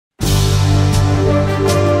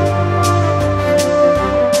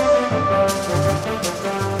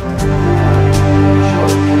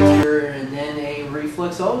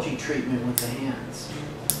reflexology treatment with the hands.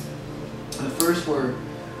 But first we're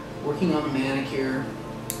working on the manicure,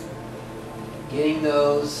 getting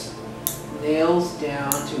those nails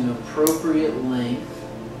down to an appropriate length.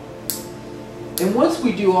 And once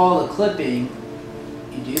we do all the clipping,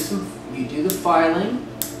 you do the filing,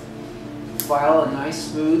 file a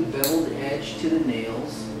nice smooth beveled edge to the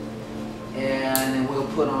nails, and then we'll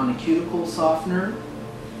put on a cuticle softener,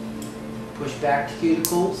 push back the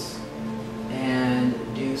cuticles, and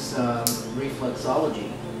do some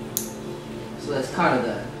reflexology. So that's kind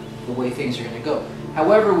of the way things are going to go.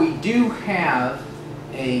 However, we do have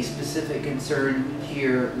a specific concern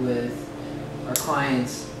here with our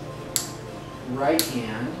client's right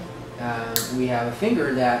hand. We have a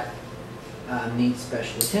finger that needs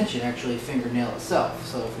special attention, actually a fingernail itself.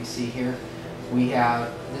 So if we see here, we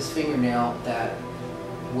have this fingernail that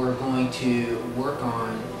we're going to work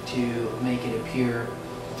on to make it appear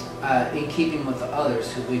in keeping with the others,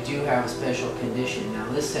 because we do have a special condition. Now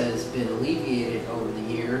this has been alleviated over the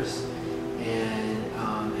years and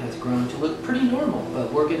has grown to look pretty normal,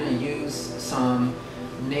 but we're going to use some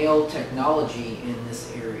nail technology in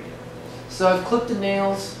this area. So I've clipped the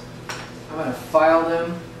nails, I'm going to file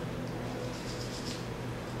them,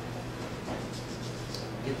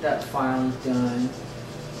 get that filing done.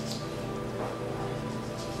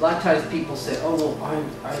 A lot of times people say, oh, well,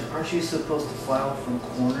 aren't you supposed to file from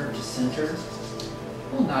corner to center?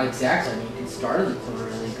 Well, not exactly. I mean, you can start in the corner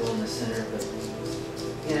and then go in the center, but,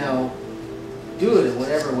 you know, do it in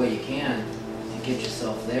whatever way you can to get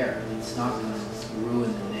yourself there. It's not going to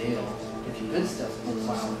ruin the nail if you good stuff will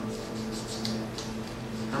file them.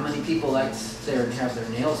 How many people like to sit there and have their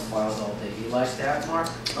nails filed all day? You like that, Mark?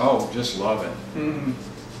 Oh, just love it.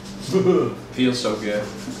 Feels so good.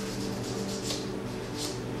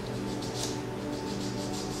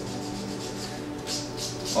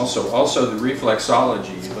 Also the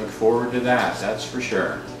reflexology, you look forward to that, that's for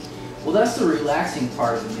sure. Well, that's the relaxing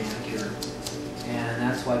part of the manicure, and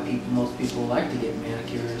that's why most people like to get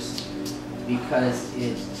manicures, because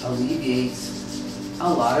it alleviates a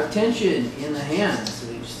lot of tension in the hands. So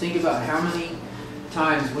just think about how many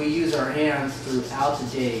times we use our hands throughout the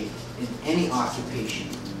day in any occupation.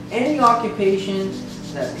 Any occupation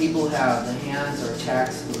that people have, the hands are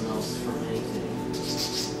taxed the most from anything.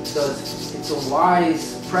 So it's a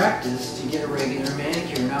wise practice to get a regular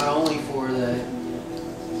manicure, not only for the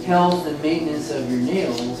health and maintenance of your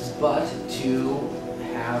nails, but to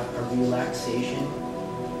have a relaxation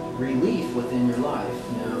relief within your life.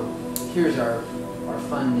 Now, here's our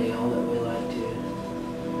fun nail that we like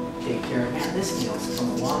to take care of. Man, this nail's come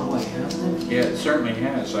a long way, hasn't it? Yeah, it certainly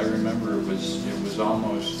has. I remember it was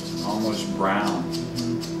almost brown.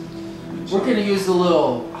 We're going to use a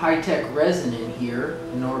little high-tech resin in here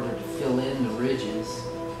in order to fill in the ridges.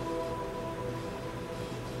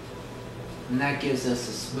 And that gives us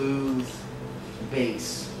a smooth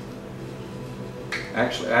base.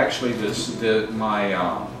 Actually, this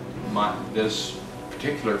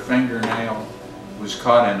particular fingernail was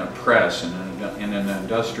caught in a press in an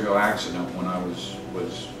industrial accident when I was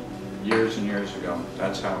years and years ago.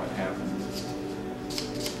 That's how it happened.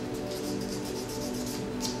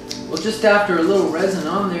 Well, just after a little resin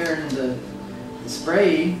on there and the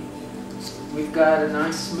spray, we've got a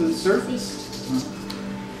nice smooth surface.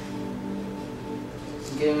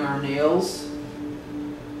 Getting our nails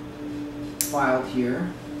filed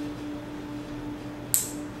here.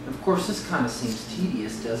 Of course, this kind of seems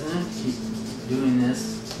tedious, doesn't it? Keep doing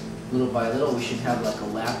this little by little. We should have like a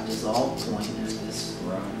lap dissolve point at this,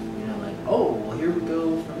 right? You know, like, oh, well, here we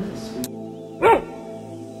go from this.